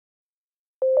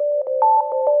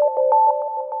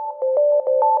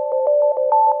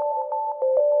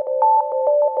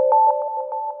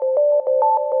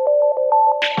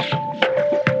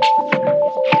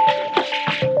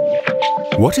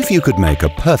What if you could make a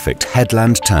perfect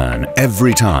headland turn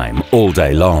every time, all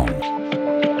day long?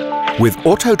 With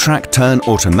AutoTrac Turn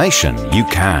Automation, you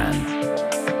can.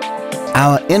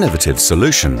 Our innovative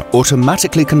solution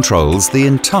automatically controls the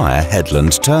entire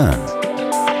headland turn,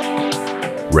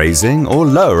 raising or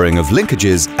lowering of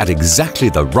linkages at exactly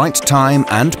the right time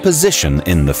and position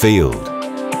in the field,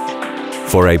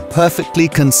 for a perfectly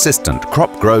consistent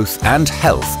crop growth and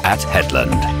health at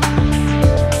headland.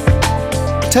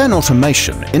 Turn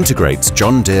Automation integrates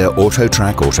John Deere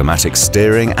AutoTrac automatic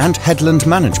steering and headland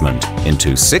management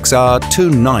into 6R to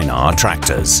 9R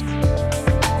tractors,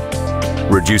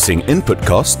 reducing input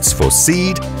costs for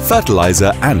seed,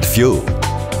 fertiliser and fuel.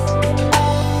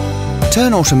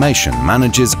 Turn Automation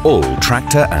manages all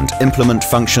tractor and implement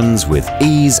functions with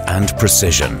ease and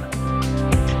precision.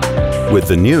 With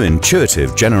the new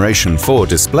intuitive Generation 4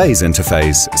 displays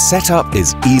interface, setup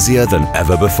is easier than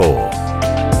ever before,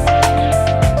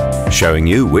 showing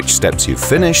you which steps you've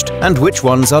finished and which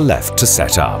ones are left to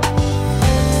set up.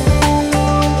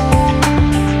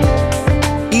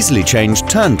 Easily change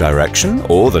turn direction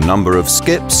or the number of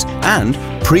skips and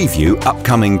preview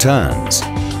upcoming turns.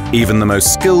 Even the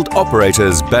most skilled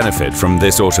operators benefit from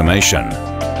this automation.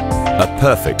 A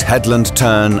perfect headland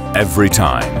turn every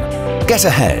time. Get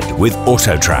ahead with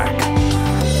AutoTrac.